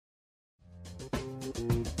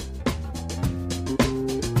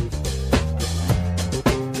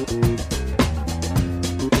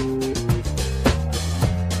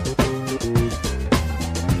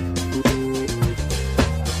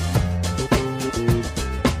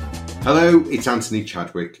Hello, it's Anthony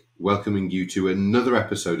Chadwick, welcoming you to another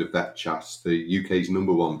episode of VETchat, the UK's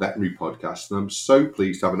 #1 veterinary podcast. And I'm so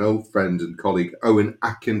pleased to have an old friend and colleague, Owen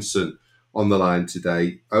Atkinson, on the line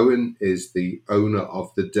today. Owen is the owner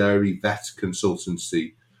of the Dairy Vet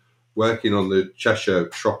Consultancy, working on the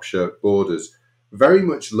Cheshire-Shropshire borders, very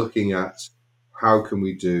much looking at how can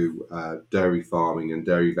we do dairy farming and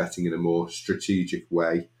dairy vetting in a more strategic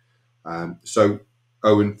way. So,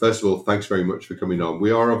 Owen, first of all, thanks very much for coming on. We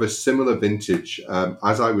are of a similar vintage.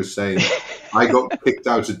 As I was saying, I got kicked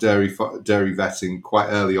out of dairy vetting quite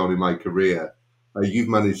early on in my career. You've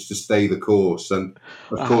managed to stay the course. And,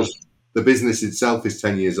 of course, the business itself is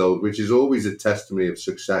 10 years old, which is always a testimony of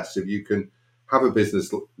success. If you can have a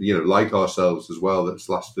business, like ourselves as well, that's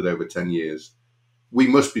lasted over 10 years, we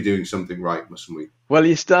must be doing something right, mustn't we? Well,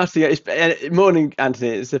 you're starting. Morning,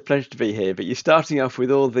 Anthony. It's a pleasure to be here. But you're starting off with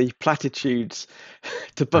all the platitudes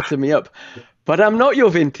to butter me up. But I'm not your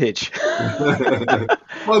vintage. Well,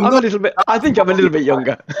 I'm a little bit. I think I'm a little bit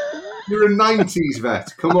younger. You're a 90s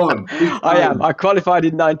vet. Come on. I am. I qualified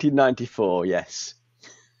in 1994. Yes.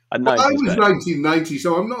 I was vet. 1990,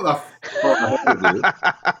 so I'm not that far ahead of you.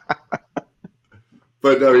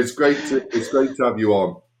 But no, it's great to have you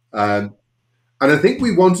on. And I think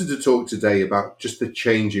we wanted to talk today about just the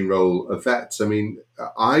changing role of vets. I mean,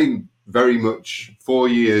 I'm very much 4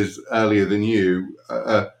 years earlier than you,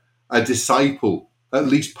 a disciple, at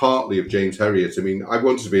least partly, of James Herriot. I mean, I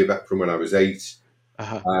wanted to be a vet from when I was 8.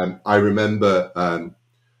 I remember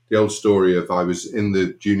the old story of I was in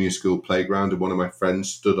the junior school playground and one of my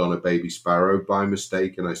friends stood on a baby sparrow by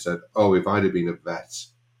mistake. And I said, oh, if I'd have been a vet,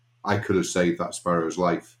 I could have saved that sparrow's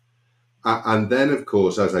life. And then, of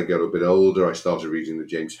course, as I got a bit older, I started reading the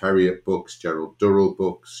James Herriot books, Gerald Durrell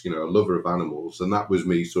books, a lover of animals. And that was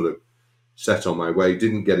me sort of set on my way.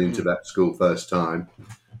 Didn't get into vet school first time,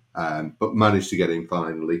 but managed to get in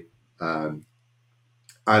finally. And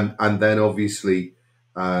then, obviously,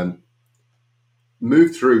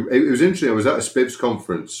 moved through. It was interesting. I was at a SPIVS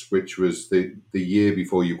conference, which was the year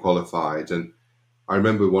before you qualified. And I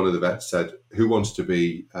remember one of the vets said, who wants to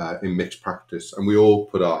be in mixed practice? And we all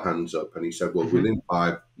put our hands up. And he said, well, within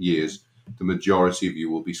 5 years, the majority of you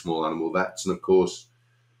will be small animal vets. And of course,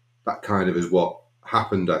 that kind of is what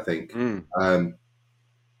happened, I think.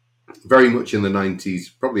 Very much in the 90s,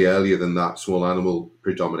 probably earlier than that, small animal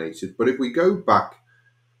predominated. But if we go back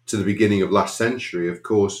to the beginning of last century, of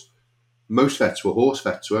course, most vets were horse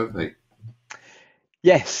vets, weren't they?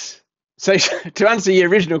 Yes. So to answer your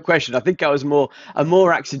original question, I think I was a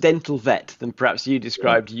more accidental vet than perhaps you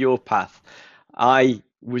described your path. I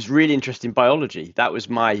was really interested in biology. That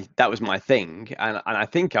was my thing, and I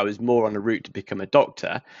think I was more on a route to become a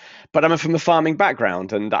doctor. But I'm from a farming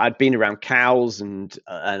background, and I'd been around cows and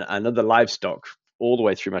other livestock all the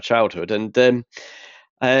way through my childhood, and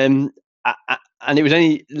it was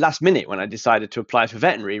only last minute when I decided to apply for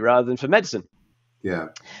veterinary rather than for medicine. Yeah.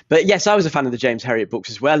 But yes, I was a fan of the James Herriot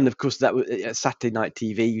books as well. And of course, that was Saturday night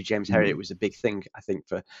TV. James Herriot was a big thing, I think,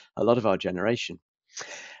 for a lot of our generation.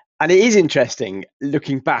 And it is interesting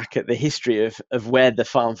looking back at the history of where the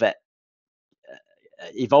farm vet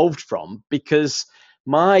evolved from, because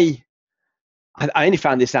I only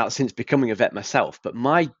found this out since becoming a vet myself, but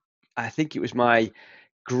I think it was my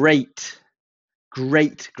great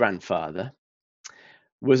grandfather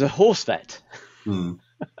was a horse vet.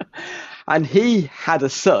 And he had a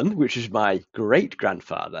son, which was my great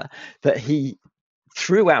grandfather, that he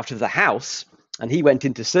threw out of the house, and he went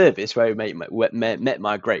into service where he met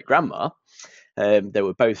my great grandma. They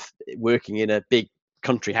were both working in a big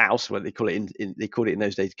country house, where they call it in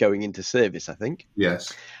those days going into service, I think.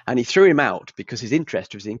 Yes. And he threw him out because his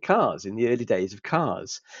interest was in cars, in the early days of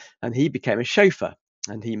cars, and he became a chauffeur.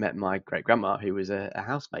 And he met my great grandma, who was a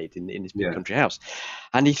housemaid in this big country house.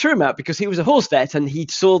 And he threw him out because he was a horse vet, and he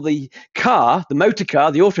saw the car, the motor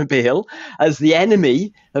car, the automobile, as the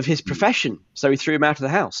enemy of his profession. So he threw him out of the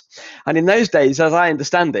house. And in those days, as I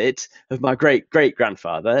understand it, of my great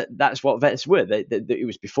grandfather, that's what vets were. It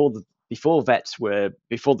was before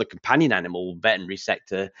the companion animal veterinary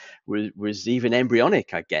sector was even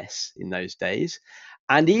embryonic, I guess, in those days,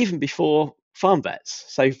 and even before farm vets.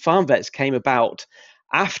 So farm vets came about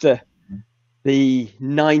after the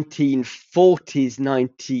 1940s,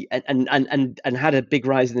 and had a big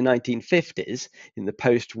rise in the 1950s in the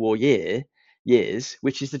post-war years,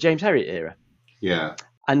 which is the James Herriot era. Yeah.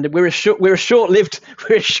 And we're a short-lived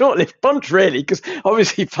bunch, really, because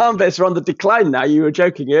obviously farm vets are on the decline now. You were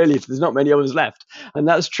joking earlier, there's not many of us left, and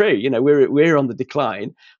that's true. We're on the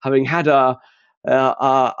decline, having had our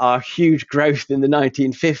huge growth in the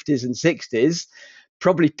 1950s and 60s,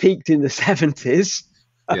 probably peaked in the 70s.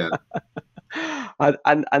 Yeah.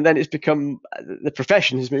 and then it's become, the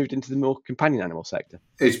profession has moved into the more companion animal sector.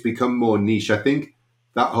 It's become more niche. I think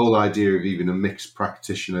that whole idea of even a mixed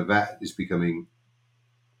practitioner vet is becoming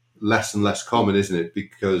less and less common, isn't it?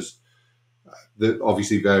 Because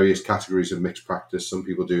obviously various categories of mixed practice. Some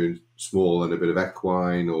people doing small and a bit of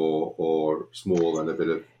equine, or small and a bit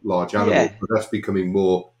of large animal. Yeah. But that's becoming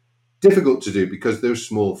more difficult to do because those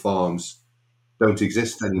small farms don't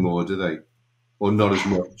exist anymore, do they? Or not as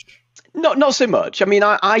much. Not so much. I mean,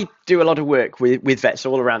 I do a lot of work with vets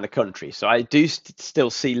all around the country, so I do still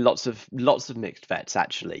see lots of mixed vets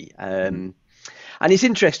actually. And it's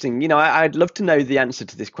interesting, I'd love to know the answer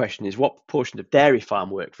to this question is what proportion of dairy farm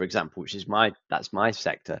work, for example, which is that's my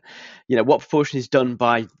sector, what proportion is done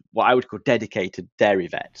by what I would call dedicated dairy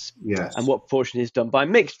vets, Yes. and what proportion is done by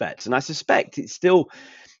mixed vets. And I suspect it's still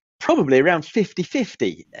probably around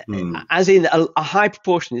 50-50, as in a high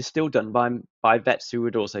proportion is still done by vets who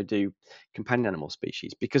would also do companion animal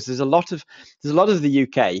species, because there's a lot of the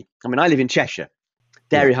UK. I mean, I live in Cheshire,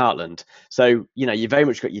 dairy heartland, so you very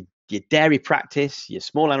much got your dairy practice, your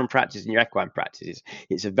small animal practice, and your equine practices.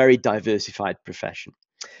 It's a very diversified profession,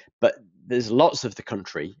 but there's lots of the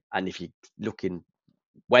country, and if you look in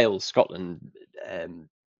Wales, Scotland,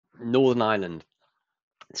 Northern Ireland,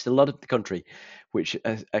 it's a lot of the country which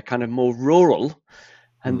are kind of more rural,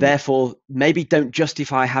 and therefore maybe don't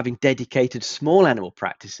justify having dedicated small animal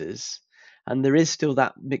practices, and there is still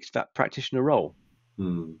that mixed vet practitioner role.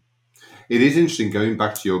 It is interesting going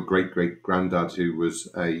back to your great great granddad, who was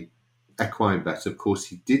a equine vet. Of course,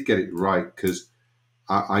 he did get it right, because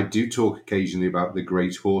I do talk occasionally about the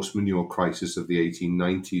great horse manure crisis of the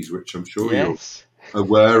 1890s, which I'm sure you're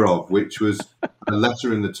aware of, which was a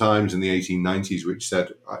letter in the Times in the 1890s which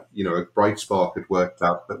said, a bright spark had worked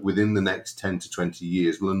out that within the next 10 to 20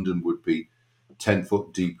 years, London would be 10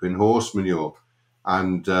 foot deep in horse manure.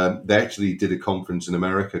 And they actually did a conference in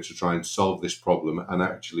America to try and solve this problem. And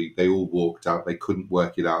actually, they all walked out. They couldn't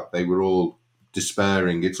work it out. They were all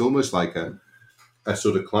despairing. It's almost like a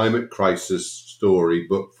sort of climate crisis story,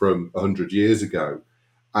 but from 100 years ago.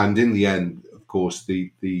 And in the end, of course,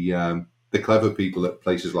 the clever people at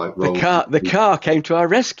places like the car came to our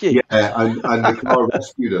rescue. Yeah, and the car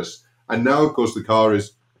rescued us. And now, of course, the car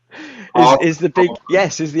is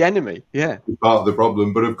the enemy. Yeah, part of the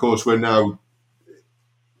problem. But of course, we're now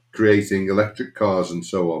creating electric cars and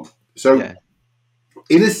so on. So,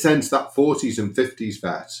 in a sense, that 40s and 50s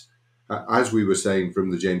vet, as we were saying from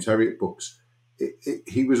the James Herriot books,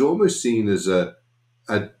 he was almost seen as a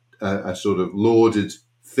sort of lauded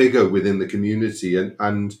figure within the community,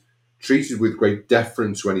 and treated with great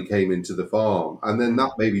deference when he came into the farm. And then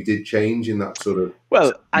that maybe did change in that sort of...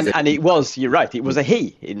 Well, and it was, you're right, it was a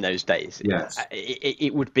he in those days. Yes.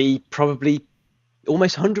 It would be probably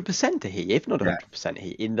almost 100% a he, if not 100% a he,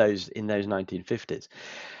 in those 1950s.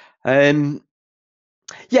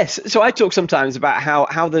 Yes, so I talk sometimes about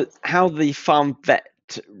how the farm vet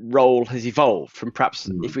role has evolved from, perhaps,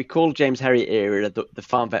 if we call James Herriot era the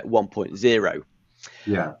farm vet 1.0.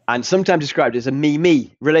 Yeah. And sometimes described as a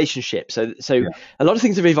me relationship. So a lot of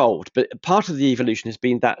things have evolved, but part of the evolution has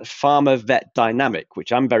been that farmer vet dynamic,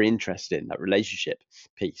 which I'm very interested in, that relationship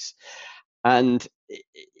piece. And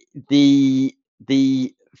the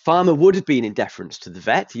farmer would have been in deference to the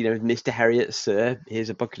vet, Mr. Herriot, sir,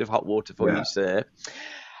 here's a bucket of hot water for you, sir.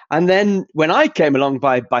 And then when I came along,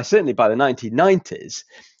 certainly by the 1990s,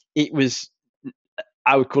 it was,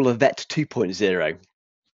 I would call, a vet 2.0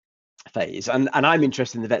 phase, and I'm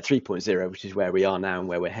interested in the vet 3.0, which is where we are now and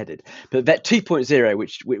where we're headed. But vet 2.0,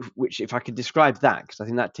 which if I could describe that, because I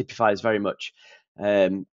think that typifies very much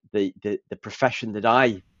the profession that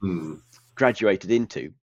I graduated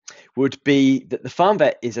into, would be that the farm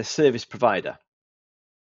vet is a service provider,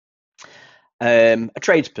 a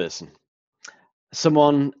tradesperson,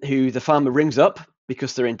 someone who the farmer rings up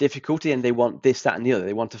because they're in difficulty and they want this, that, and the other.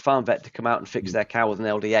 They want a farm vet to come out and fix their cow with an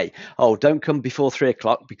LDA. Oh, don't come before 3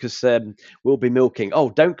 o'clock because we'll be milking. Oh,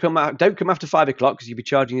 don't come after 5 o'clock because you'll be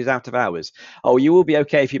charging us out of hours. Oh, you will be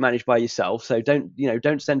okay if you manage by yourself. So don't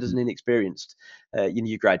send us an inexperienced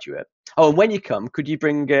new graduate. Oh, and when you come, could you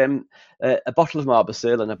bring a bottle of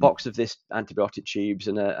Marbasil and a box of this antibiotic tubes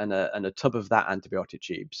and a tub of that antibiotic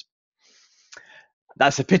tubes?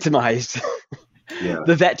 That's epitomized.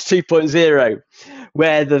 The vet 2.0,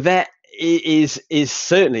 where the vet is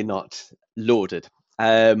certainly not lauded,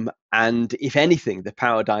 and if anything, the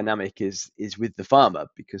power dynamic is with the farmer,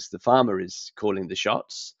 because the farmer is calling the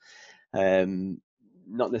shots,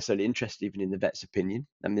 not necessarily interested even in the vet's opinion.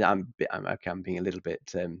 I mean, I'm being a little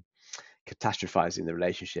bit catastrophizing the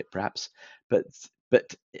relationship perhaps, but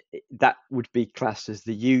that would be classed as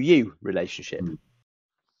the UU relationship.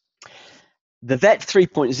 The Vet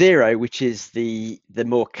 3.0, which is the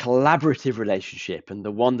more collaborative relationship, and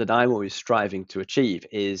the one that I'm always striving to achieve,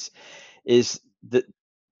 is that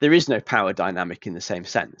there is no power dynamic in the same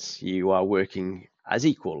sense. You are working as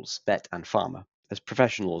equals, vet and farmer, as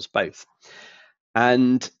professionals both,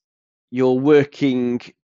 and you're working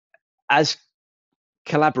as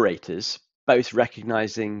collaborators, both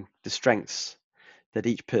recognizing the strengths that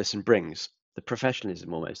each person brings, the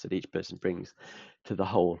professionalism almost that each person brings to the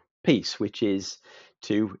whole piece, which is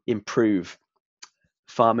to improve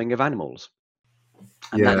farming of animals.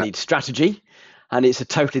 And that needs strategy, and it's a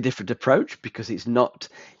totally different approach, because it's not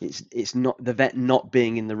the vet not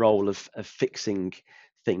being in the role of fixing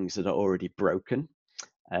things that are already broken,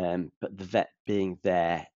 but the vet being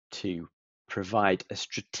there to provide a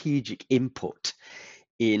strategic input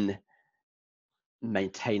in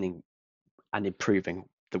maintaining and improving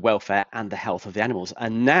the welfare and the health of the animals.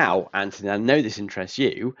 And now, Anthony, I know this interests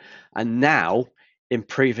you, and now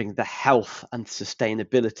improving the health and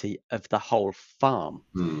sustainability of the whole farm.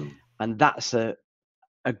 And that's a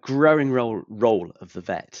growing role of the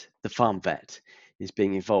vet. The farm vet is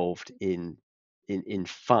being involved in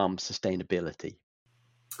farm sustainability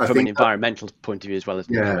from an environmental point of view as well as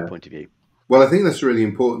an economic point of view. Well, I think that's really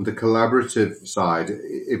important. The collaborative side,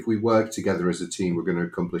 if we work together as a team, we're going to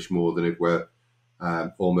accomplish more than if we're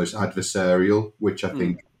almost adversarial, which I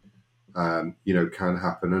think can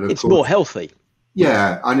happen. And of it's course, more healthy.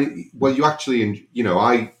 Yeah, and you actually,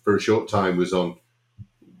 I for a short time was on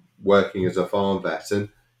working as a farm vet, and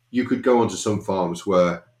you could go onto some farms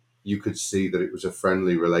where you could see that it was a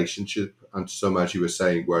friendly relationship, and some, as you were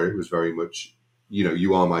saying, where it was very much,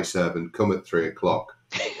 you are my servant. Come at 3:00.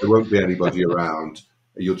 There won't be anybody around.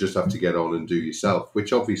 You'll just have to get on and do yourself,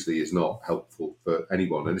 which obviously is not helpful for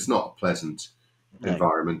anyone, and it's not a pleasant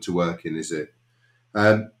environment to work in, is it?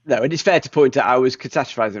 No, and it's fair to point out, I was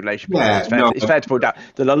catastrophizing the relationship. It's fair to point out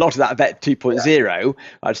that a lot of that Vet 2.0,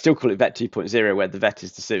 I'd still call it Vet 2.0, where the vet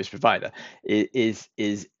is the service provider, is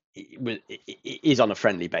on a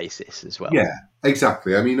friendly basis as well. Yeah,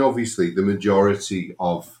 exactly. I mean, obviously, the majority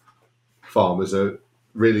of farmers are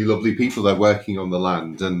really lovely people. They're working on the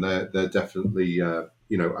land, and they're definitely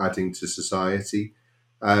adding to society.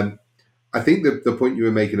 I think the point you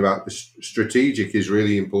were making about the strategic is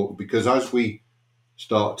really important, because as we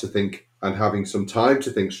start to think and having some time to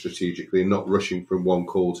think strategically and not rushing from one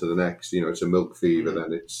call to the next, it's a milk fever,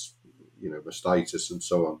 then it's mastitis and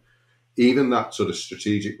so on. Even that sort of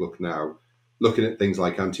strategic look now, looking at things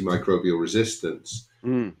like antimicrobial resistance,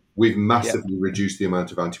 we've massively reduced the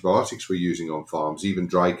amount of antibiotics we're using on farms. Even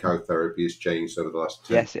dry cow therapy has changed over the last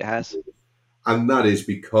 10 years. Yes, it has. And that is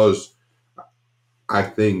because, I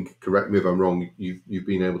think, correct me if I'm wrong, you've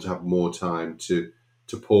been able to have more time to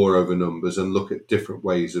pore over numbers and look at different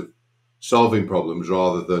ways of solving problems,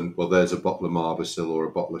 rather than, well, there's a bottle of Marbacil or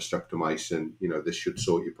a bottle of streptomycin, this should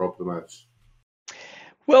sort your problem out.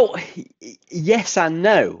 Well, yes and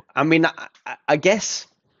no. I mean, I guess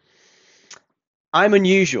I'm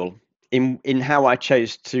unusual in how what I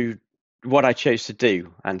chose to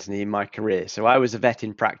do, Anthony, in my career. So I was a vet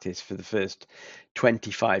in practice for the first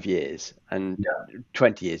 25 years, and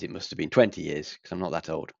 20 years, it must have been 20 years, because I'm not that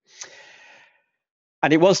old.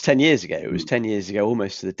 And it was 10 years ago. It was 10 years ago,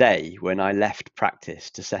 almost to the day, when I left practice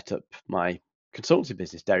to set up my consultancy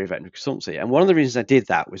business, Dairy Veterinary Consultancy. And one of the reasons I did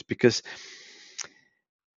that was because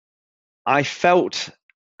I felt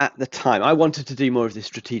at the time I wanted to do more of this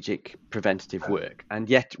strategic preventative work. And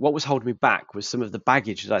yet what was holding me back was some of the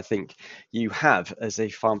baggage that I think you have as a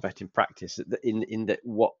farm vet in practice, in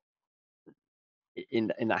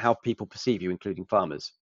how people perceive you, including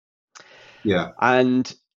farmers. Yeah.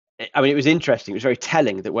 And I mean, it was interesting. It was very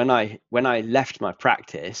telling that when I left my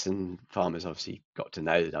practice, and farmers obviously got to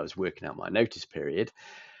know that I was working out my notice period,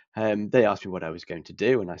 they asked me what I was going to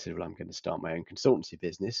do, and I said, well, I'm going to start my own consultancy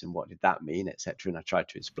business, and what did that mean, etc. And I tried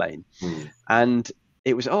to explain. And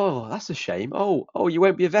it was, oh, that's a shame. Oh, you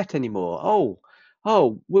won't be a vet anymore.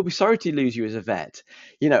 Oh, we'll be sorry to lose you as a vet.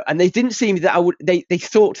 And they didn't see me that I would. They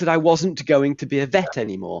thought that I wasn't going to be a vet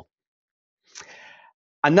anymore.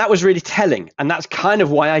 And that was really telling. And that's kind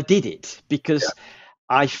of why I did it, because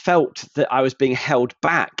I felt that I was being held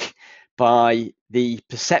back by the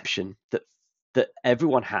perception that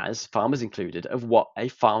everyone has, farmers included, of what a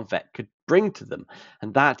farm vet could bring to them.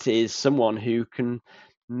 And that is someone who can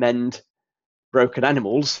mend broken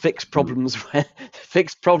animals, fix problems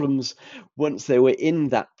once they were in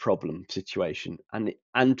that problem situation. And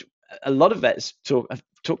a lot of vets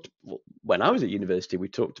talked, when I was at university, we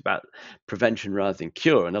talked about prevention rather than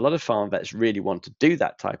cure, and a lot of farm vets really want to do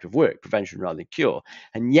that type of work, prevention rather than cure.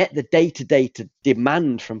 And yet the day-to-day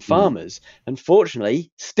demand from farmers,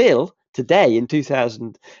 unfortunately, still today in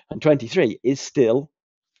 2023 is still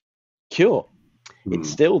cure. It's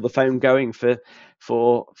still the phone going for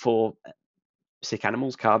sick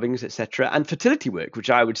animals, calvings, etc., and fertility work, which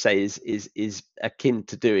I would say is akin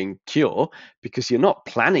to doing cure, because you're not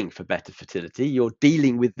planning for better fertility. You're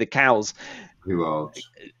dealing with the cows who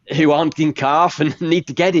aren't in calf and need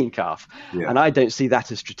to get in calf, yeah. and I don't see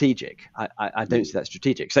that as strategic. I don't see that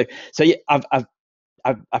strategic. So yeah, I've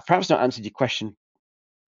perhaps not answered your question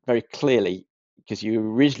very clearly, because you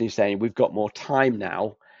were originally saying we've got more time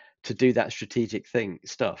now to do that strategic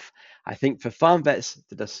stuff. I think for farm vets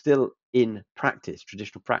that are still in practice,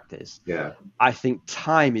 traditional practice, Yeah. I think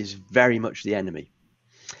time is very much the enemy.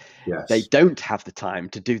 Yes. They don't have the time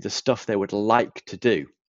to do the stuff they would like to do.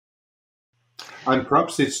 And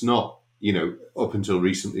perhaps it's not, up until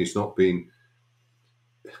recently, it's not been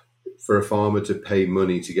for a farmer to pay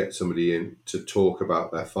money to get somebody in to talk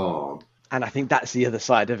about their farm. And I think that's the other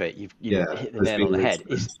side of it. You've hit the nail on the head.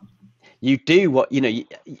 You do what,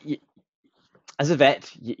 as a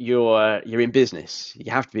vet, you're in business.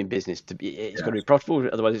 You have to be in business to be. It's got to be profitable,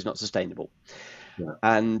 otherwise it's not sustainable. Yeah.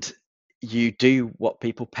 And you do what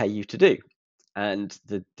people pay you to do, and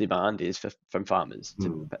the demand is from farmers.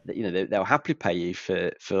 They'll happily pay you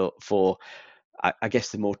for I guess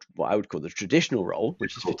the more what I would call the traditional role,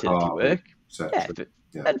 which is fertility work,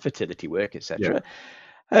 and fertility work, etc.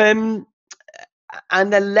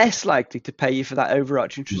 And they're less likely to pay you for that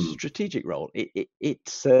overarching strategic role.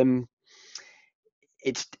 It's a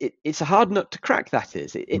hard nut to crack. That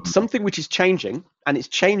is, it's something which is changing, and it's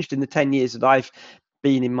changed in the 10 years that I've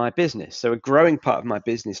been in my business. So a growing part of my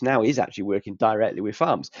business now is actually working directly with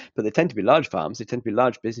farms, but they tend to be large farms, they tend to be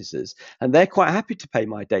large businesses, and they're quite happy to pay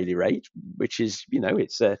my daily rate, which is,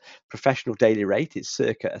 it's a professional daily rate. It's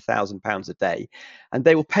circa £1,000 a day, and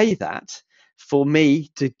they will pay that for me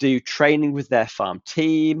to do training with their farm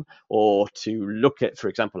team, or to look at, for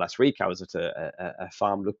example, last week I was at a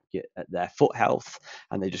farm looking at their foot health,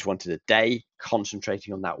 and they just wanted a day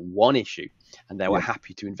concentrating on that one issue, and they were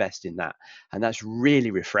happy to invest in that. And that's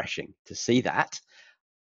really refreshing to see that.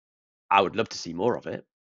 I would love to see more of it.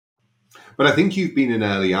 But I think you've been an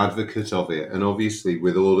early advocate of it. And obviously,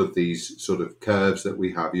 with all of these sort of curves that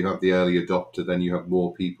we have, you have the early adopter, then you have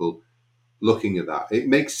more people looking at that. It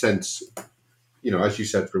makes sense, as you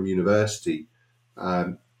said, from university,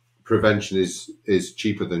 prevention is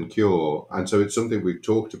cheaper than cure. And so it's something we've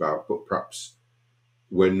talked about, but perhaps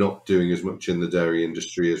we're not doing as much in the dairy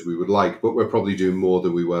industry as we would like, but we're probably doing more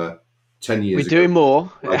than we were 10 years ago. We're doing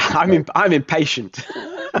more. I'm impatient.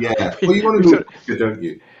 Yeah. Well, you want to move quicker, don't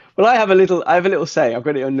you? Well, I have a little saying. I've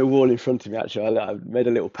got it on the wall in front of me, actually. I've made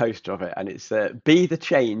a little poster of it, and it's be the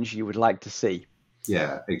change you would like to see.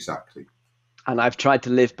 Yeah, exactly. And I've tried to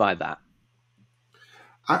live by that.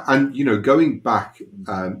 And, going back,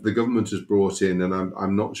 the government has brought in, and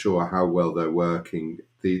I'm not sure how well they're working,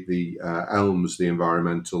 the ELMS, the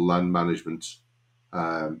environmental land management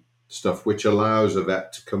stuff, which allows a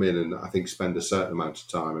vet to come in and I think spend a certain amount of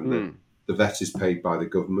time, and the vet is paid by the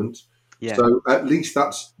government. Yeah. So at least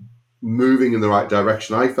that's moving in the right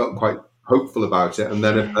direction. I felt quite hopeful about it, and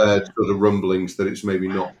then I've heard sort of rumblings that it's maybe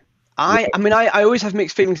not. I always have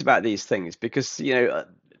mixed feelings about these things, because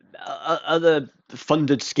other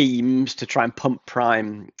funded schemes to try and pump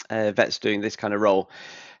prime vets doing this kind of role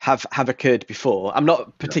have occurred before. I'm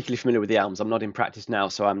not particularly familiar with the ELMS. I'm not in practice now,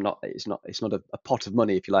 so I'm not. It's not a pot of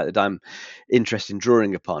money, if you like, that I'm interested in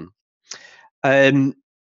drawing upon.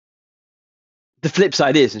 The flip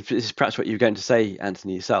side is, and this is perhaps what you're going to say,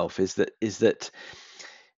 Anthony, yourself, is that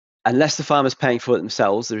unless the farmer's paying for it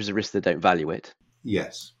themselves, there is a risk they don't value it.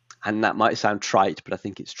 Yes. And that might sound trite, but I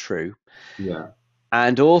think it's true. Yeah.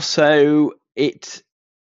 And also, is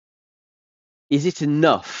it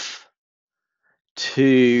enough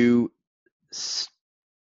to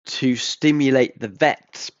stimulate the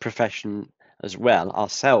vet profession as well,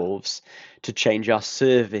 ourselves, to change our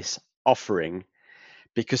service offering?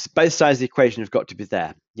 Because both sides of the equation have got to be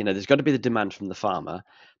there. There's got to be the demand from the farmer,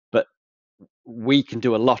 but we can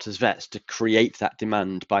do a lot as vets to create that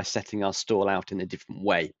demand by setting our stall out in a different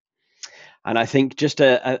way. And I think just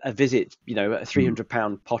a visit, a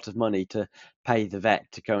 £300 pot of money to pay the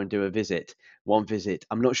vet to go and do one visit,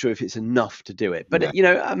 I'm not sure if it's enough to do it. But,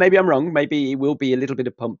 maybe I'm wrong. Maybe it will be a little bit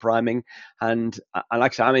of pump priming. And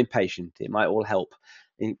like I said, I'm impatient. It might all help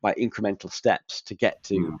by incremental steps to get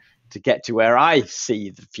to where I see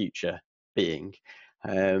the future being.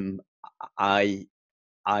 I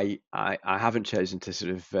haven't chosen to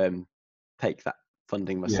sort of take that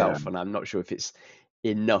funding myself, and I'm not sure if it's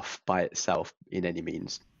enough by itself in any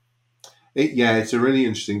means. It's a really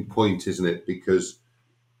interesting point, isn't it? Because,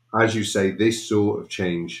 as you say, this sort of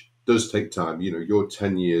change does take time. You're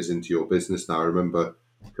 10 years into your business now. I remember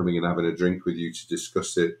coming and having a drink with you to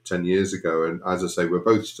discuss it 10 years ago. And as I say, we're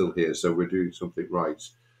both still here, so we're doing something right.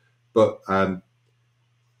 But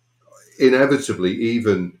inevitably,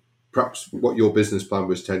 even perhaps what your business plan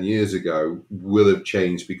was 10 years ago will have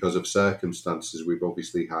changed because of circumstances. We've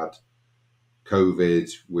obviously had COVID,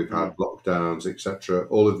 we've had lockdowns, etc.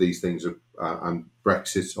 All of these things and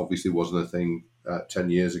Brexit obviously wasn't a thing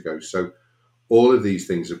 10 years ago. So all of these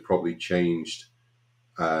things have probably changed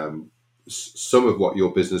some of what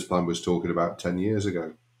your business plan was talking about 10 years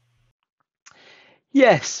ago.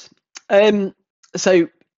 Yes. So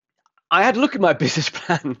I had a look at my business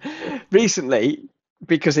plan recently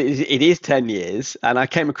because it is 10 years, and I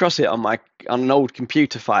came across it on an old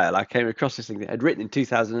computer file. I came across this thing that I'd written in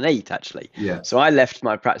 2008, actually. Yeah. So I left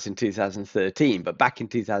my practice in 2013, but back in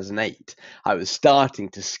 2008, I was starting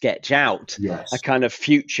to sketch out a kind of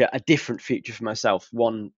future, a different future for myself,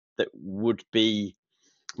 one that would be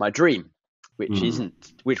my dream,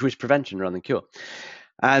 which was prevention rather than cure.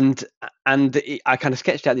 And I kind of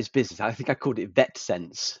sketched out this business. I think I called it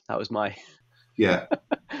VetSense. That was my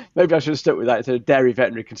maybe I should have stuck with that. It's a dairy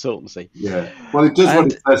veterinary consultancy. Yeah. Well, it does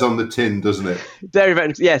what it says on the tin, doesn't it? Dairy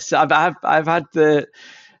veterinary. Yes, I've had the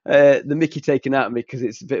Mickey taken out of me because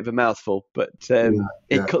it's a bit of a mouthful, but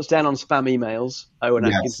it cuts down on spam emails. Owen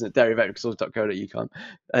Atkinson at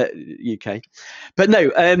dairyveterinary.co.uk. But no,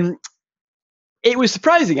 it was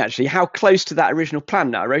surprising, actually, how close to that original plan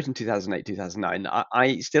that I wrote in 2008, 2009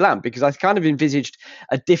 I still am, because I kind of envisaged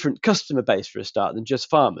a different customer base for a start than just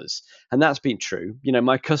farmers. And that's been true.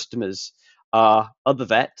 My customers are other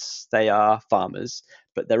vets, they are farmers,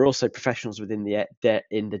 but they're also professionals within the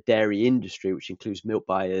dairy industry, which includes milk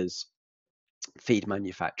buyers, feed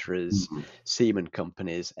manufacturers, semen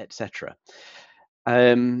companies, etc.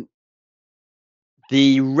 The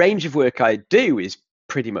range of work I do is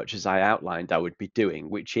pretty much as I outlined I would be doing,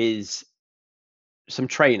 which is some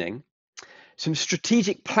training, some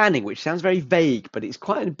strategic planning, which sounds very vague, but it's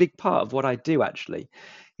quite a big part of what I do, actually,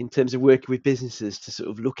 in terms of working with businesses to sort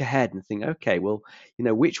of look ahead and think, okay, well,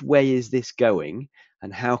 which way is this going,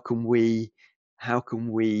 and how can we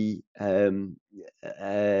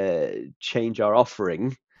change our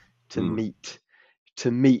offering to meet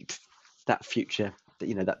that future,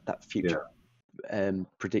 that future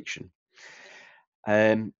prediction.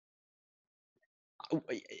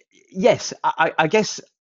 Yes, I guess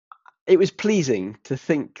it was pleasing to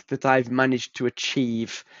think that I've managed to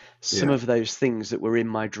achieve some of those things that were in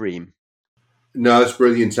my dream. No, that's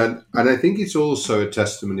brilliant, and I think it's also a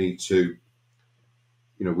testimony to,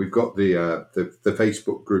 we've got the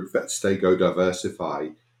Facebook group Vet Stay Go Diversify,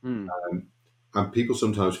 and people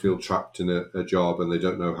sometimes feel trapped in a job and they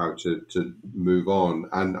don't know how to move on.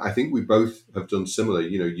 And I think we both have done similar.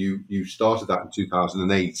 You started that in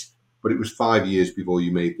 2008, but it was 5 years before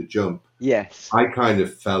you made the jump. Yes. I kind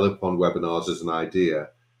of fell upon webinars as an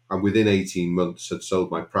idea, and within 18 months had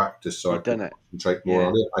sold my practice, so I could concentrate more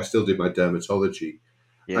on it. I still did my dermatology.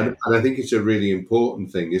 And I think it's a really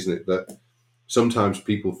important thing, isn't it, that sometimes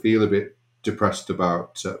people feel a bit depressed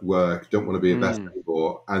about work, don't want to be a vet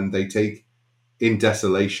anymore, and they take in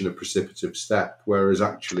desolation a precipitative step, whereas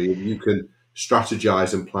actually if you can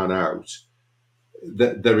strategize and plan out,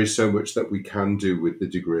 that there is so much that we can do with the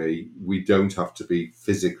degree. We don't have to be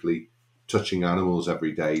physically touching animals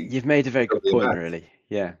every day. You've made a very good point, really.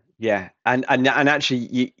 Yeah. And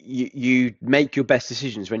actually you make your best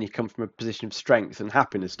decisions when you come from a position of strength and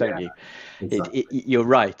happiness, don't you? Exactly. You're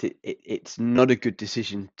right. It's not a good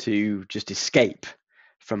decision to just escape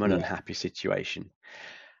from an unhappy situation.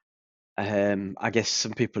 I guess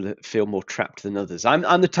some people feel more trapped than others.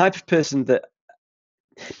 I'm the type of person that,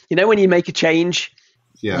 when you make a change,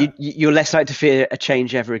 you're less likely to fear a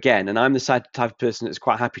change ever again. And I'm the type of person that's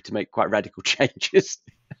quite happy to make quite radical changes.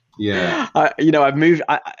 Yeah. I've moved.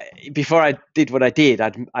 Before I did what I did,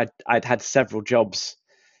 I'd had several jobs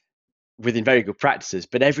within very good practices,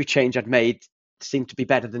 but every change I'd made seemed to be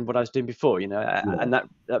better than what I was doing before. And that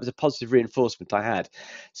was a positive reinforcement I had.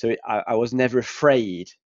 So I was never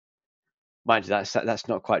afraid. Mind you, that's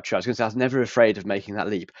not quite true. I was going to say I was never afraid of making that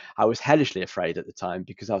leap. I was hellishly afraid at the time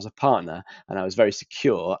because I was a partner and I was very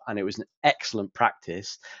secure, and it was an excellent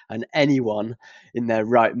practice, and anyone in their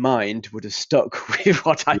right mind would have stuck with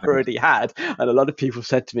what I already had. And a lot of people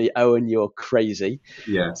said to me, "Owen, you're crazy."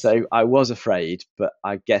 Yeah. So I was afraid, but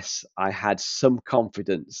I guess I had some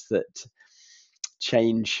confidence that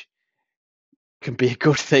change can be a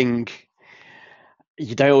good thing.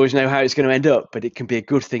 You don't always know how it's going to end up, but it can be a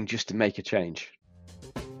good thing just to make a change.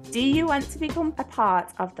 Do you want to become a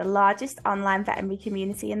part of the largest online veterinary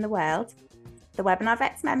community in the world? The Webinar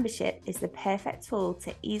Vets membership is the perfect tool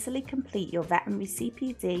to easily complete your veterinary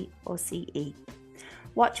CPD or CE.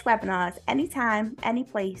 Watch webinars anytime, any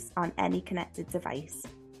place, on any connected device.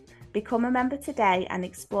 Become a member today and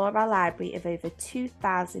explore our library of over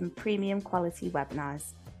 2,000 premium quality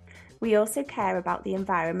webinars. We also care about the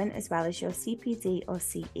environment as well as your CPD or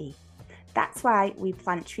CE. That's why we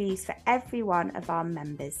plant trees for every one of our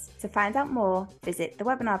members. To find out more, visit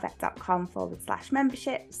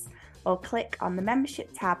thewebinarvet.com/memberships or click on the membership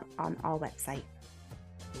tab on our website.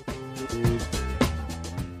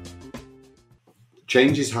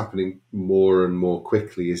 Change is happening more and more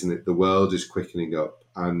quickly, isn't it? The world is quickening up.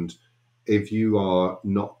 And if you are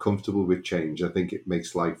not comfortable with change, I think it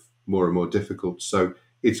makes life more and more difficult. So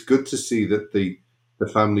it's good to see that the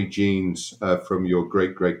family genes from your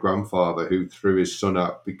great-great-grandfather who threw his son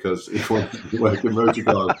out because he wanted to work in motor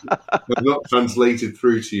cars have not translated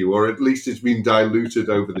through to you, or at least it's been diluted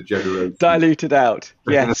over the generations. Diluted out,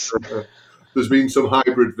 yes. There's been some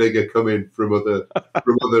hybrid vigor coming from other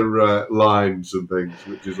lines and things,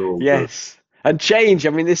 which is all yes. Good. And change. I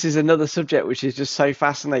mean, this is another subject which is just so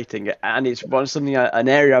fascinating, and it's an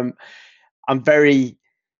area I'm very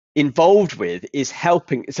involved with, is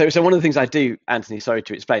helping. So one of the things I do, Anthony, sorry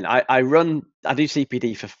to explain, I do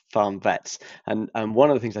CPD for farm vets, and one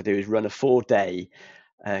of the things I do is run a 4-day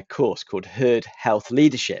course called Herd Health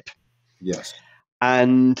Leadership. Yes.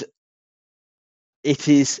 And it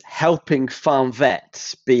is helping farm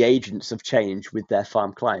vets be agents of change with their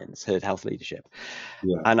farm clients, herd health leadership.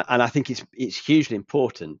 Yeah. And I think it's hugely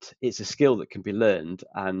important. It's a skill that can be learned.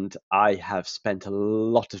 And I have spent a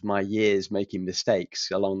lot of my years making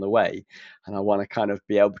mistakes along the way. And I want to kind of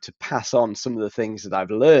be able to pass on some of the things that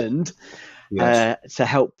I've learned to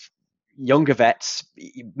help younger vets,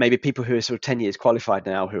 maybe people who are sort of 10 years qualified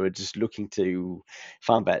now, who are just looking to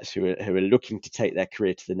farm vets, who are looking to take their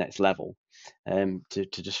career to the next level. To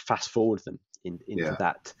just fast forward them into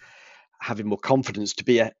that, having more confidence to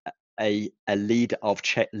be a leader of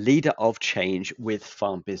change with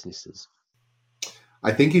farm businesses.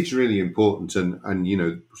 I think it's really important, and you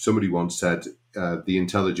know, somebody once said, the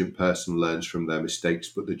intelligent person learns from their mistakes,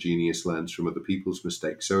 but the genius learns from other people's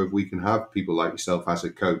mistakes. So if we can have people like yourself as a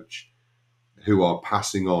coach who are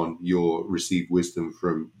passing on your received wisdom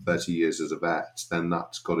from 30 years as a vet, then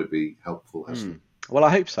that's got to be helpful, hasn't it? Well, I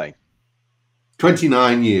hope so.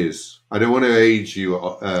 29 years. I don't want to age you.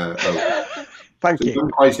 Thank you. You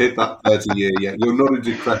haven't quite hit that 30 year yet. You're not a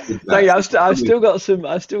decrepit vet. I've still got some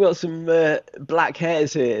black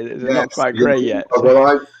hairs here. They're not quite grey yet. So. Well,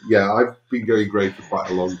 I've been going grey for quite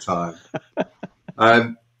a long time.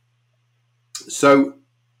 So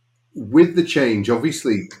with the change,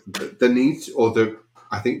 obviously the needs,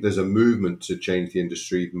 I think there's a movement to change the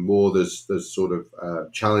industry even more. There's sort of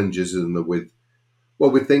challenges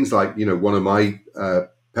with things like, you know, one of my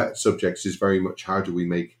pet subjects is very much how do we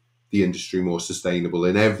make the industry more sustainable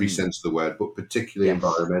in every sense of the word, but particularly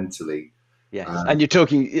environmentally. Yes, and you're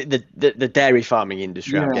talking the dairy farming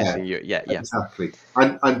industry, I'm guessing. Exactly.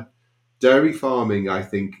 And dairy farming, I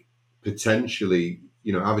think, potentially,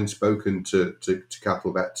 you know, having spoken to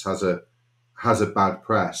cattle vets, has a bad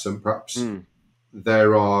press, and perhaps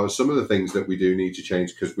there are some of the things that we do need to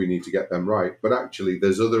change because we need to get them right. But actually,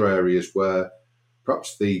 there's other areas where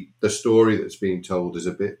perhaps the story that's being told is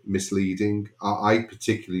a bit misleading. I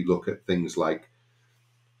particularly look at things like,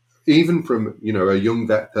 even from, you know, a young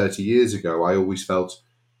vet 30 years ago, I always felt,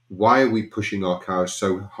 why are we pushing our cows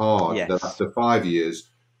so hard that after 5 years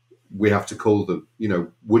we have to cull them? You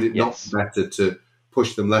know, would it not be better to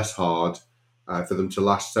push them less hard for them to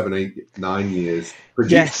last 7, 8, 9 years,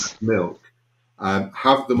 produce milk,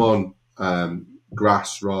 have them on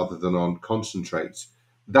grass rather than on concentrates?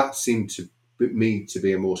 That seemed to me to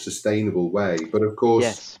be a more sustainable way. But of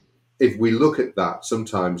course, if we look at that,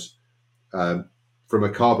 sometimes from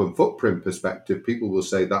a carbon footprint perspective, people will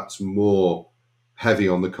say that's more heavy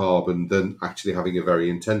on the carbon than actually having a very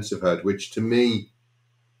intensive herd, which to me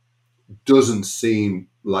doesn't seem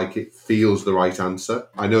like it feels the right answer.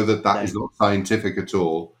 I know that is not scientific at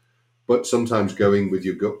all, but sometimes going with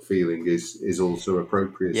your gut feeling is also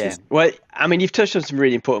appropriate. Yeah. Well, I mean, you've touched on some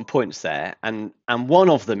really important points there, and one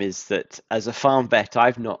of them is that as a farm vet,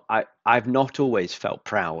 I've not always felt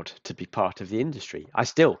proud to be part of the industry. I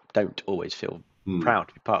still don't always feel proud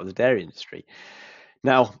to be part of the dairy industry.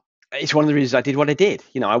 Now, it's one of the reasons I did what I did.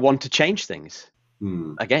 You know, I want to change things.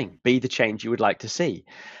 Again, be the change you would like to see.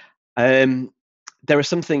 There are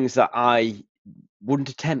some things that I wouldn't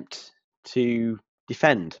attempt to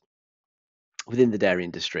defend within the dairy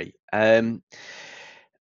industry. And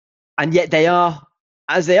yet they are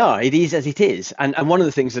as they are. It is as it is. And one of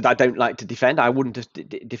the things that I don't like to defend, I wouldn't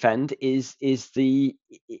defend, is the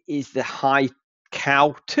high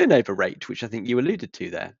cow turnover rate, which I think you alluded to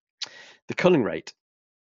there, the culling rate.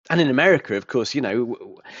 And in America, of course, you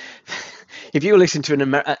know, if you listen to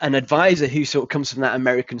an advisor who sort of comes from that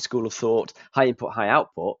American school of thought, high input, high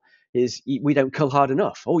output, is we don't cull hard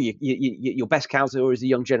enough. Oh, your best cows are always the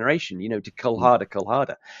young generation, you know, to cull harder, cull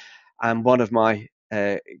harder. And one of my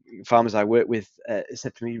farmers I work with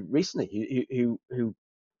said to me recently, who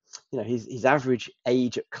you know, his average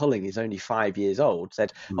age at culling is only 5 years old,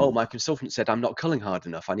 said, oh, my consultant said I'm not culling hard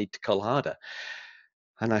enough, I need to cull harder.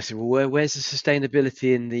 And I said, well, where's the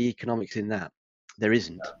sustainability and the economics in that? There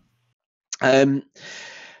isn't.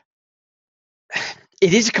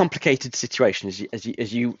 It is a complicated situation,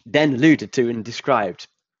 as you then alluded to and described,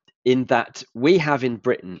 in that we have in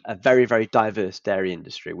Britain a very, very diverse dairy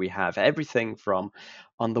industry. We have everything from,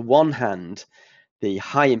 on the one hand, the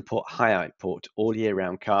high input, high output, all year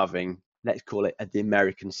round calving, let's call it the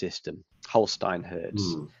American system, Holstein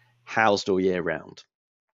herds, housed all year round,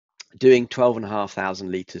 doing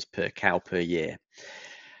 12,500 litres per cow per year.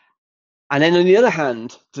 And then on the other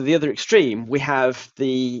hand, to the other extreme, we have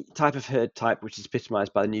the type of herd type which is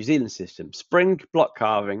epitomised by the New Zealand system. Spring block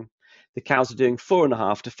calving, the cows are doing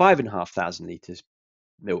 4,500 to 5,500 litres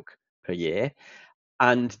milk per year.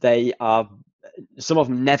 And they are, some of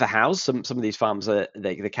them never house. Some of these farms,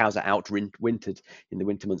 the cows are out wintered in the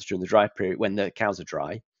winter months during the dry period when the cows are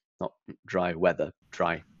dry, not dry weather,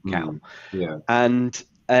 dry cow. And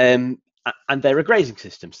they're a grazing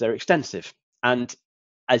system, so they're extensive. And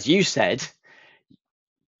as you said,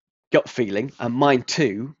 gut feeling, and mine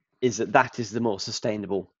too, is that is the more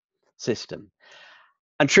sustainable system.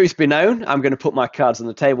 And truth be known, I'm going to put my cards on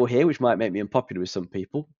the table here, which might make me unpopular with some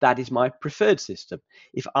people. That is my preferred system.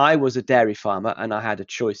 If I was a dairy farmer and I had a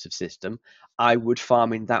choice of system, I would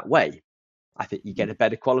farm in that way. I think you get a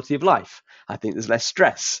better quality of life. I think there's less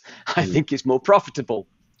stress. I think it's more profitable.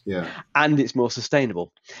 And it's more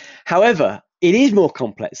sustainable. However, it is more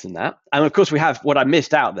complex than that. And of course, we have, what I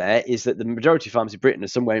missed out there is that the majority of farms in Britain are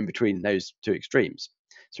somewhere in between those two extremes.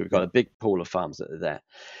 So we've got a big pool of farms that are there.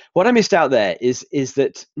 What I missed out there is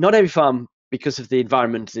that not every farm, because of the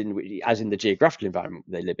environment, as in the geographical environment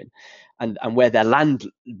they live in, and where their land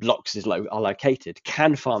blocks are located,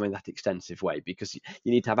 can farm in that extensive way, because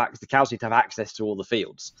you need to have access. The cows need to have access to all the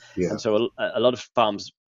fields, and so a lot of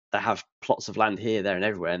farms that have plots of land here, there, and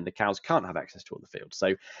everywhere, and the cows can't have access to all the fields. So,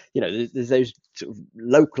 you know, there's those sort of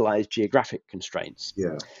localized geographic constraints.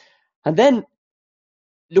 And then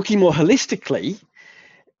looking more holistically,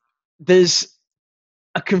 there's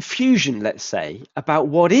a confusion, let's say, about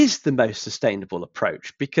what is the most sustainable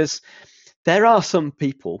approach, because there are some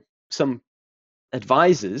people, some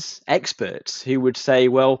advisors, experts who would say,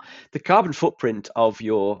 well, the carbon footprint of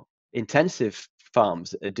your intensive farms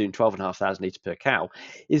that are doing 12,500 litres per cow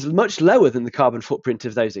is much lower than the carbon footprint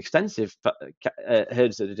of those extensive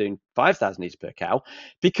herds that are doing 5,000 litres per cow,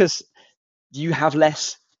 because you have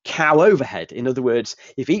less cow overhead. In other words,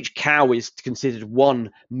 if each cow is considered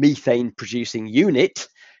one methane producing unit,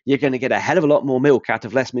 you're going to get a hell of a lot more milk out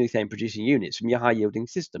of less methane producing units from your high yielding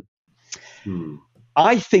system.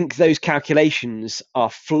 I think those calculations are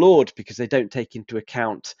flawed because they don't take into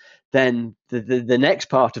account then the next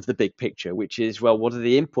part of the big picture, which is, well, what are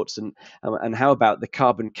the inputs, and how about the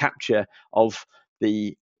carbon capture of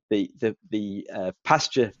the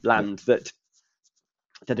pasture land that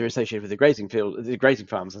are associated with the grazing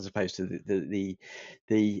farms, as opposed to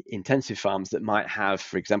the intensive farms that might have,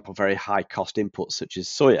 for example, very high cost inputs such as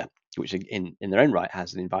soya, which in their own right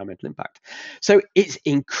has an environmental impact. So it's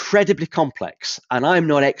incredibly complex, and I'm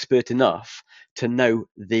not expert enough to know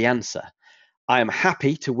the answer. I am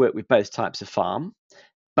happy to work with both types of farm.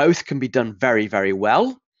 Both can be done very, very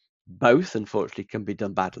well. Both, unfortunately, can be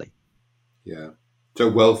done badly. So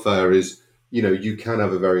welfare is, you know, you can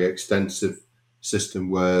have a very extensive system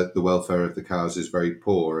where the welfare of the cows is very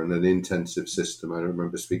poor, and an intensive system. I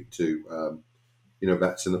remember speaking to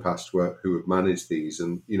vets in the past who have managed these,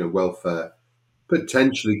 and welfare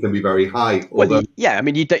potentially can be very high. Well, I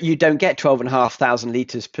mean, you don't get 12,500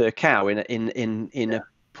 litres per cow in a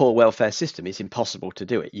poor welfare system. It's impossible to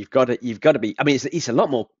do it. You've got to be. I mean, it's a lot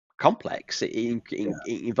more complex. It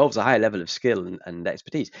involves a higher level of skill and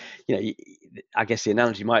expertise. I guess the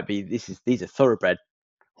analogy might be these are thoroughbred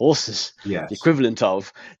horses, the equivalent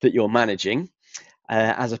of that you're managing,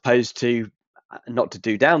 as opposed to, not to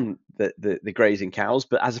do down the grazing cows,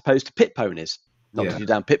 but as opposed to pit ponies. Not to do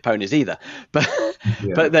down pit ponies either, but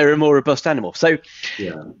but they're a more robust animal. So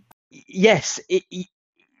yes,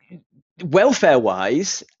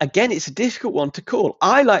 welfare-wise, again, it's a difficult one to call.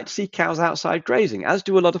 I like to see cows outside grazing, as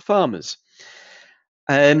do a lot of farmers.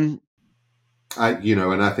 And I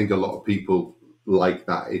think a lot of people like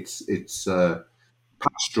that. It's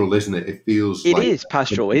pastoral, isn't it? It feels it like is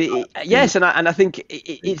pastoral. Yes, and I think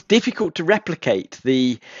it's difficult to replicate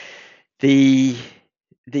the benefits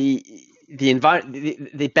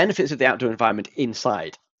of the outdoor environment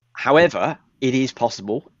inside. However, it is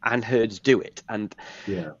possible, and herds do it, and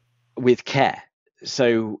with care.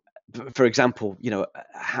 So, for example,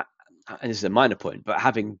 and this is a minor point, but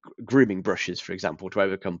having grooming brushes, for example, to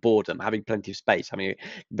overcome boredom, having plenty of space, having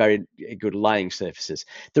very good lying surfaces.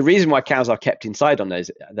 The reason why cows are kept inside on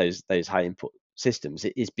those high input systems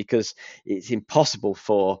is because it's impossible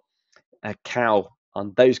for a cow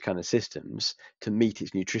on those kind of systems to meet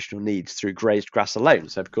its nutritional needs through grazed grass alone.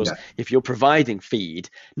 So, of course, if you're providing feed,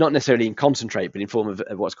 not necessarily in concentrate, but in form of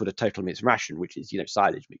what's called a total mixed ration, which is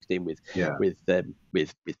silage mixed in with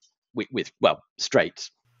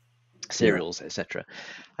straights, cereals, etc.,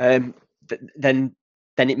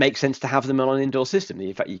 then it makes sense to have them on an indoor system.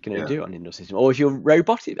 In fact, you can only do it on an indoor system. Or if you're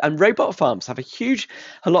robotic, and robot farms have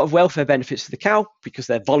a lot of welfare benefits to the cow because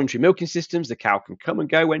they're voluntary milking systems. The cow can come and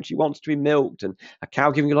go when she wants to be milked, and a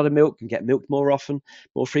cow giving a lot of milk can get milked more often,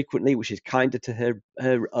 more frequently, which is kinder to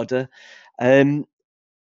her udder. And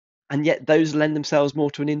yet those lend themselves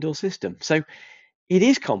more to an indoor system. So it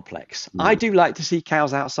is complex. I do like to see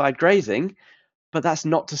cows outside grazing, but that's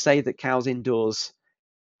not to say that cows indoors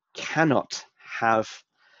cannot have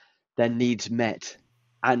their needs met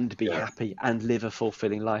and be happy and live a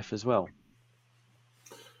fulfilling life as well.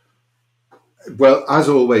 Well, as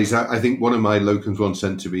always, I think one of my locums once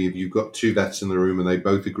said to me, if you've got two vets in the room and they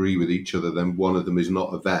both agree with each other, then one of them is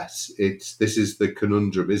not a vet. This is the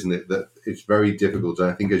conundrum, isn't it? That it's very difficult. And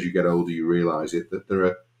I think as you get older, you realise it,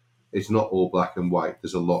 that it's not all black and white.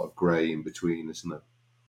 There's a lot of grey in between, isn't there?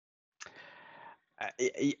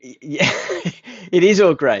 It is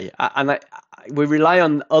all grey, and we rely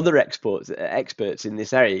on other experts in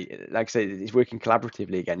this area. Like I say, it's working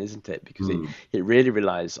collaboratively again, isn't it? Because it really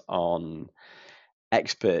relies on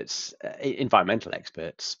experts, environmental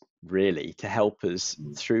experts, really, to help us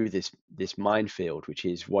through this minefield, which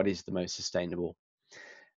is what is the most sustainable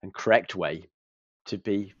and correct way to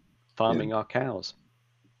be farming our cows.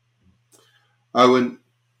 Owen,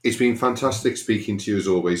 it's been fantastic speaking to you as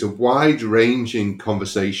always. A wide-ranging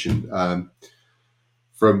conversation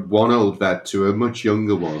from one old vet to a much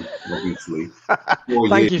younger one, obviously.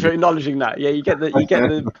 Thank you for acknowledging that. Yeah, you get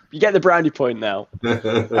the brownie point now.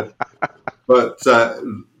 But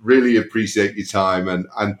really appreciate your time and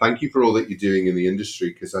thank you for all that you're doing in the industry,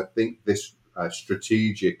 because I think this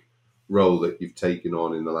strategic role that you've taken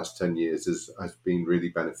on in the last 10 years has been really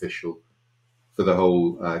beneficial for the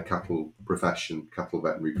whole cattle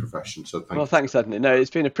veterinary profession. So thanks, Anthony. No, it's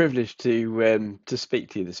been a privilege to speak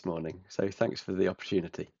to you this morning. So thanks for the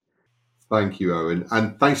opportunity. Thank you, Owen.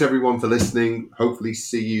 And thanks everyone for listening. Hopefully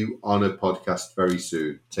see you on a podcast very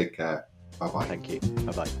soon. Take care. Bye-bye. Thank you.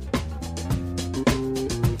 Bye-bye.